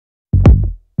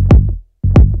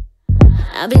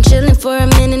I've been chilling for a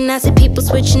minute and I see people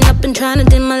switching up and trying to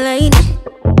dim my light.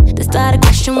 They start to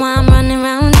question why I'm running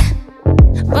around,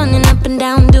 running up and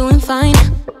down, doing fine.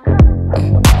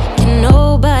 Can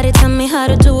nobody tell me how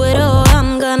to do it all?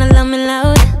 I'm gonna love me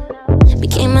loud.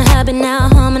 Became a habit, now I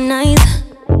harmonize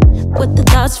with the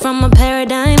thoughts from a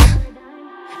paradigm.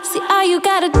 See, all you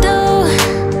gotta do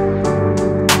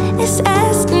is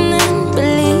ask and then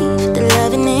believe the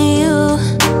love in you.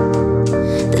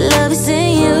 The love is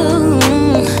in you.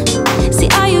 See,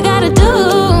 all you gotta do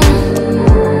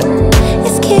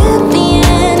is kill the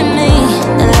enemy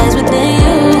that lies within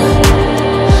you.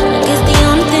 Like it's the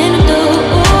only thing to do.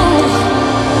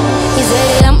 He said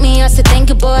he loved me, I said thank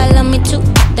you, boy, I love me too.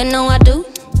 They know I do.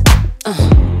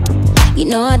 You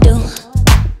know I do.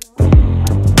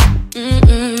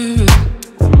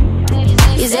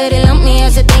 He said he loved me, I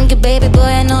said thank you, baby boy,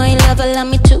 I know he love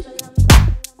me too.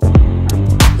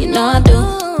 You know I do.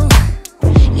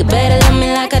 You better love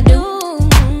me like I do.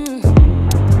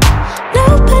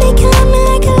 Nobody can love me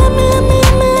like I love me, love me,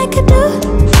 love me like I do.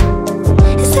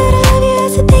 He said I love you, I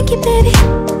said thank you, baby.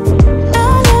 I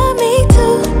love me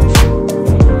too.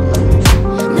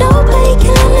 Nobody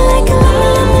can love me like I love me,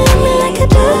 love me, love me like I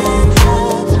do.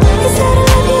 He said I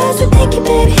love you, I said thank you,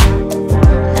 baby.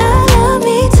 I love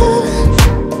me too.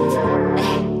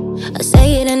 I say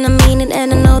it and I mean it,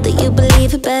 and I know that you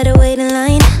believe it. Better wait in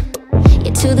line,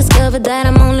 yet to discover that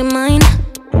I'm only mine.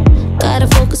 Gotta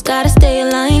focus, gotta stay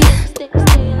aligned.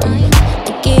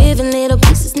 I give in little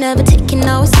pieces, never taking,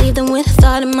 always leave them with a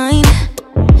thought in mind.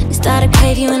 They start to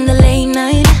crave you in the late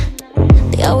night.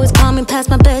 They always call me past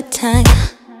my bedtime.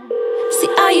 See,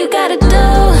 all you gotta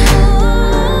do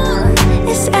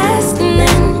is ask and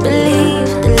then believe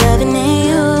the love in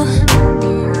you.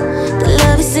 The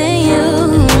love is in you.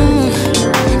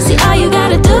 See, all you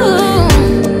gotta do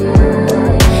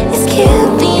is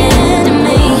kill the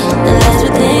enemy that lies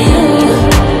within you.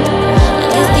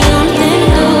 Like it's the only thing to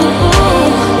do.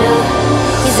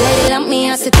 He said he loved me,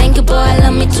 I said thank you, boy, I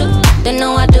love me too. They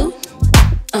know I do.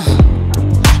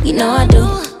 You know I do.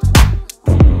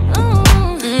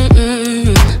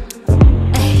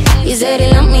 He said he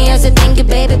loved me, I said thank you,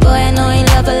 baby boy, I know he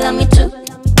love me too.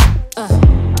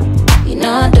 You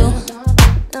know I do.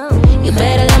 You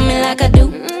better love me like I do.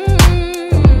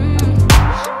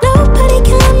 Nobody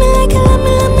can love me like I love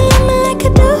me, love me, love me like I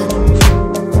do.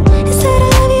 He said I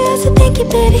love you, I said thank you,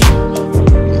 baby.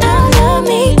 I love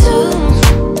me too.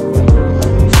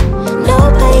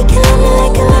 Nobody can love me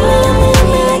like I love me, love me, love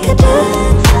me like I do.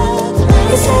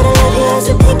 He said I love you, I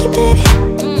said thank you, baby.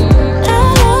 I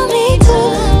love me too.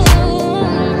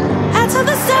 I told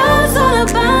the stars all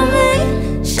about me,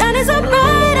 shining so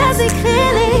bright I see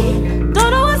clearly.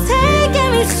 Don't know what's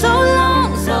taking me so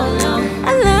long, so long. I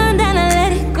learned and I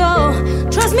let it go.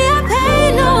 Trust me, I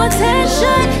pay no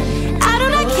attention. I do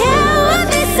not care what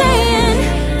they're saying.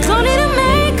 Don't need to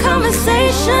make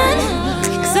conversation,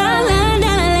 'cause I learned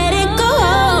and I let it go.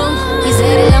 He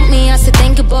said he loved me, I said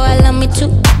thank you, boy, I love me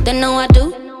too. They know I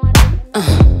do.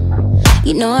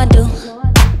 You know I do.